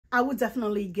I would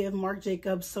definitely give Marc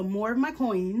Jacobs some more of my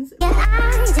coins. Yeah,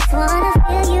 I just wanna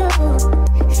feel you.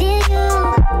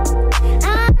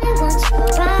 I want you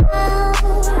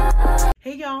around.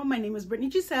 Hey y'all, my name is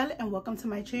Brittney Giselle and welcome to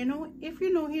my channel. If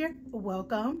you're new here,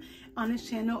 welcome. On this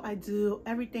channel, I do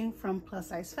everything from plus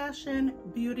size fashion,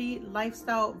 beauty,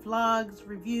 lifestyle, vlogs,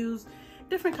 reviews,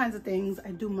 different kinds of things.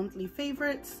 I do monthly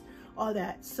favorites, all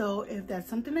that. So if that's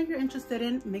something that you're interested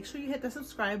in, make sure you hit the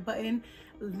subscribe button.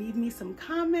 Leave me some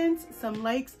comments, some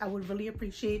likes. I would really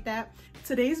appreciate that.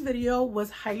 Today's video was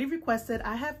highly requested.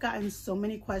 I have gotten so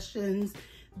many questions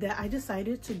that I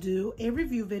decided to do a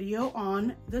review video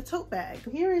on the tote bag.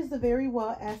 Here is the very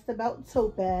well asked about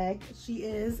tote bag. She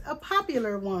is a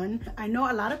popular one. I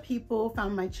know a lot of people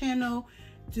found my channel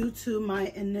due to my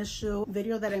initial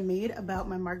video that I made about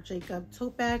my Marc Jacobs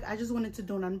tote bag. I just wanted to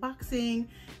do an unboxing,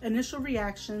 initial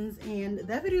reactions, and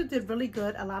that video did really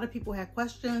good. A lot of people had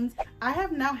questions. I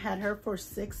have now had her for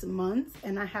 6 months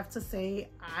and I have to say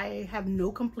I have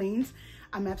no complaints.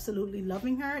 I'm absolutely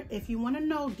loving her. If you want to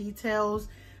know details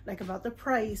like about the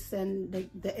price and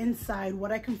the inside,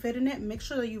 what I can fit in it, make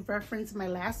sure that you reference my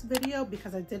last video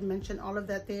because I did mention all of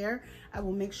that there. I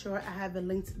will make sure I have it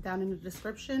linked down in the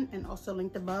description and also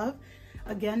linked above.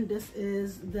 Again, this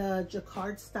is the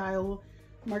Jacquard style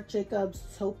Marc Jacobs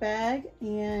tote bag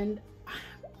and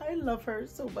I love her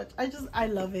so much. I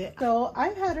love it. So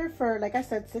I've had her for, like I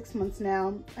said, 6 months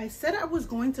now. I said I was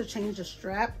going to change the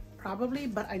strap probably,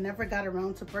 but I never got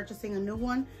around to purchasing a new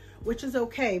one, which is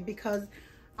okay because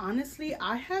honestly,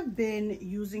 I have been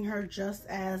using her just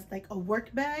as like a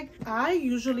work bag. I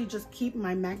usually just keep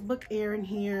my MacBook Air in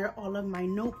here, all of my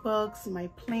notebooks, my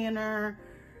planner,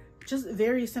 just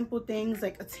very simple things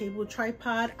like a table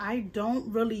tripod. I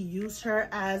don't really use her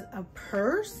as a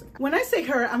purse. When I say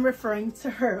her, I'm referring to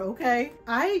her, okay?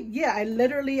 I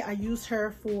use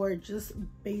her for just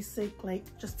basic, like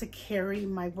just to carry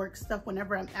my work stuff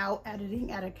whenever I'm out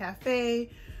editing at a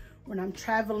cafe, when I'm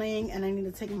traveling and I need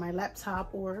to take my laptop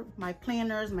or my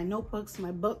planners, my notebooks,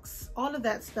 my books, all of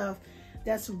that stuff.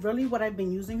 That's really what I've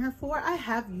been using her for. I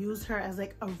have used her as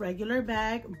like a regular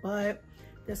bag, but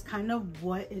that's kind of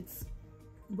what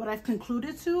I've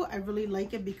concluded to. I really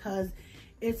like it because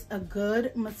it's a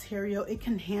good material. It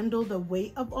can handle the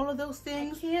weight of all of those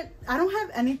things. I don't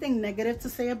have anything negative to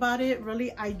say about it,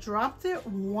 really. I dropped it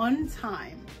one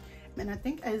time and I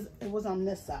think it was on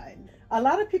this side. A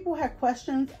lot of people had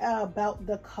questions about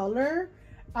the color.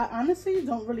 I honestly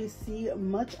don't really see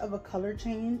much of a color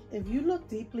change. If you look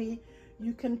deeply,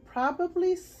 you can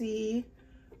probably see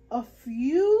a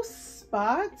few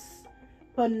spots,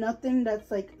 but nothing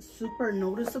that's like super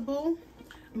noticeable.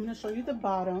 I'm gonna show you the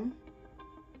bottom.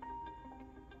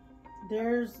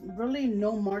 There's really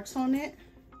no marks on it.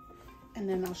 And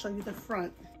then I'll show you the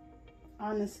front.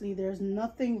 Honestly, there's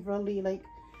nothing really like,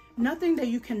 nothing that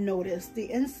you can notice.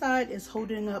 The inside is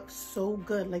holding up so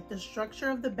good. Like the structure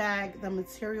of the bag, the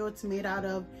material it's made out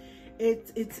of,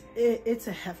 it's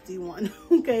a hefty one.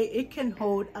 Okay, it can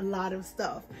hold a lot of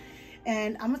stuff.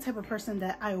 And I'm a type of person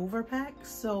that I overpack,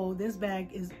 so this bag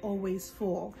is always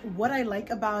full. What I like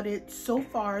about it so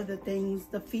far,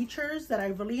 the features that I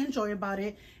really enjoy about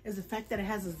it is the fact that it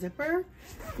has a zipper,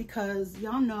 because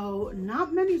y'all know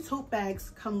not many tote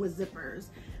bags come with zippers.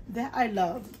 That I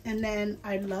love. And then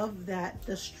I love that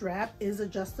the strap is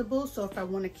adjustable, so if I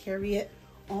want to carry it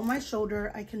on my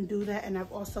shoulder, I can do that. And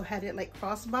I've also had it like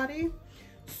crossbody,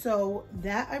 so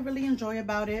that I really enjoy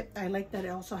about it. I like that it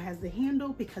also has the handle,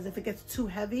 because if it gets too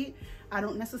heavy, I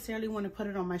don't necessarily want to put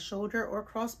it on my shoulder or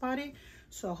crossbody,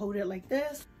 so I'll hold it like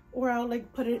this, or I'll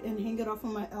like put it and hang it off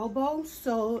on my elbow.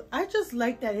 So I just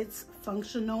like that it's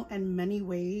functional in many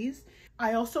ways.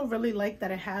 I also really like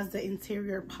that it has the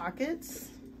interior pockets.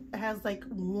 It has like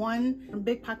one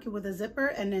big pocket with a zipper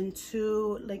and then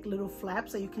 2 like little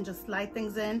flaps that you can just slide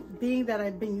things in. Being that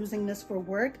I've been using this for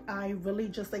work, I really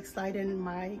just like slide in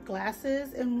my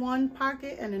glasses in one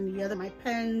pocket and in the other my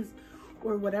pens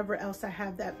or whatever else I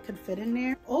have that could fit in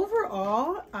there.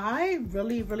 Overall, I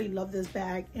really love this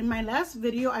bag. In my last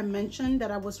video, I mentioned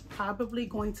that I was probably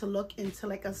going to look into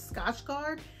like a Scotch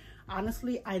guard.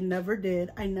 Honestly, I never did.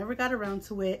 I never got around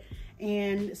to it.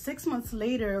 And 6 months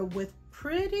later, with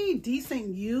pretty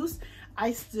decent use,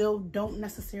 I still don't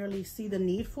necessarily see the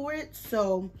need for it.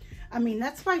 So, I mean,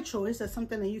 that's by choice. That's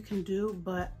something that you can do,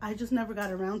 but I just never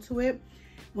got around to it.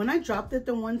 When I dropped it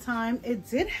the one time, it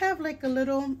did have like a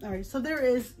little, all right, so there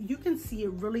is, you can see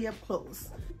it really up close.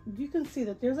 You can see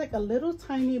that there's like a little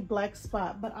tiny black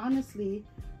spot, but honestly,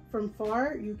 from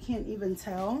far, you can't even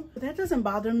tell. But that doesn't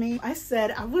bother me. I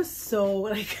said I was so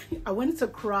like, I wanted to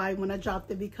cry when I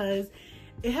dropped it because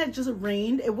it had just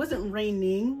rained. It wasn't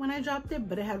raining when I dropped it,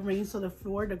 but it had rained, so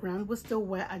the ground was still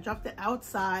wet. I dropped it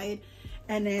outside,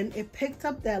 and then it picked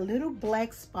up that little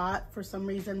black spot for some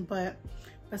reason, but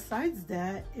besides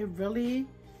that, it really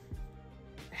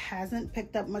hasn't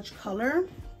picked up much color.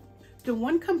 The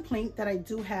one complaint that I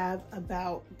do have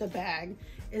about the bag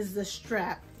is the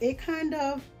strap. It kind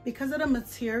of, because of the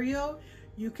material,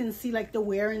 you can see like the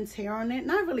wear and tear on it.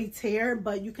 Not really tear,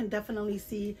 but you can definitely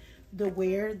see the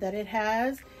wear that it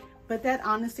has. But that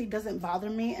honestly doesn't bother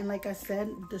me. And like I said,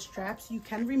 the straps, you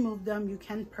can remove them. You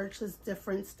can purchase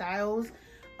different styles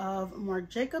of Marc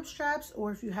Jacobs straps,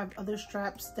 or if you have other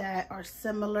straps that are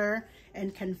similar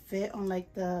and can fit on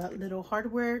like the little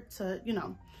hardware to, you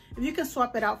know, if you can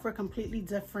swap it out for a completely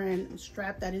different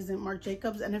strap that isn't Marc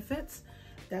Jacobs and it fits,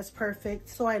 that's perfect.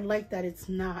 So I like that it's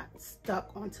not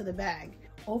stuck onto the bag.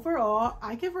 Overall,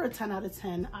 I give her a 10 out of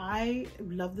 10. I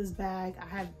love this bag. I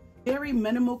have very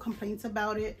minimal complaints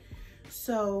about it.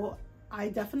 So I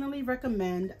definitely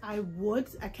recommend. I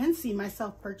can see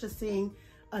myself purchasing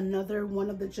another one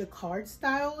of the Jacquard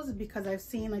styles, because I've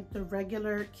seen like the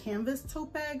regular canvas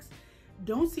tote bags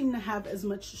don't seem to have as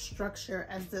much structure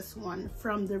as this one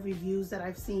from the reviews that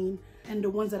I've seen and the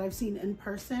ones that I've seen in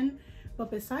person.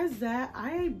 But besides that,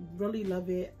 I really love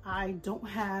it. I don't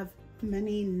have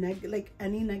any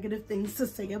negative things to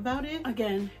say about it.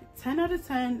 Again, 10 out of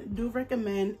 10, do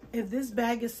recommend. If this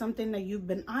bag is something that you've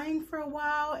been eyeing for a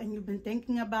while and you've been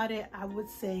thinking about it, I would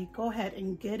say go ahead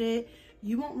and get it.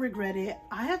 You won't regret it.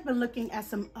 I have been looking at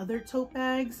some other tote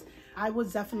bags. I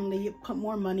would definitely put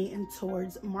more money in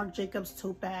towards Marc Jacobs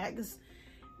tote bags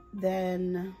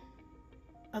than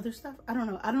other stuff. I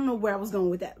don't know where I was going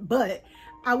with that, but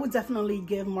I would definitely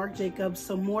give Marc Jacobs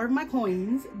some more of my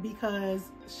coins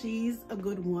because she's a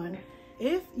good one.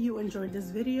 If you enjoyed this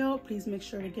video, please make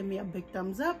sure to give me a big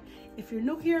thumbs up. If you're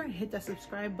new here, hit that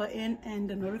subscribe button and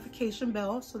the notification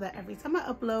bell so that every time I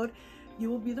upload, you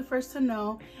will be the first to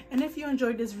know. And if you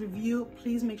enjoyed this review,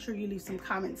 please make sure you leave some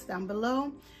comments down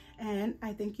below. And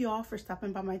I thank you all for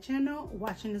stopping by my channel,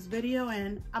 watching this video,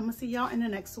 and I'm gonna see y'all in the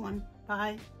next one.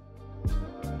 Bye.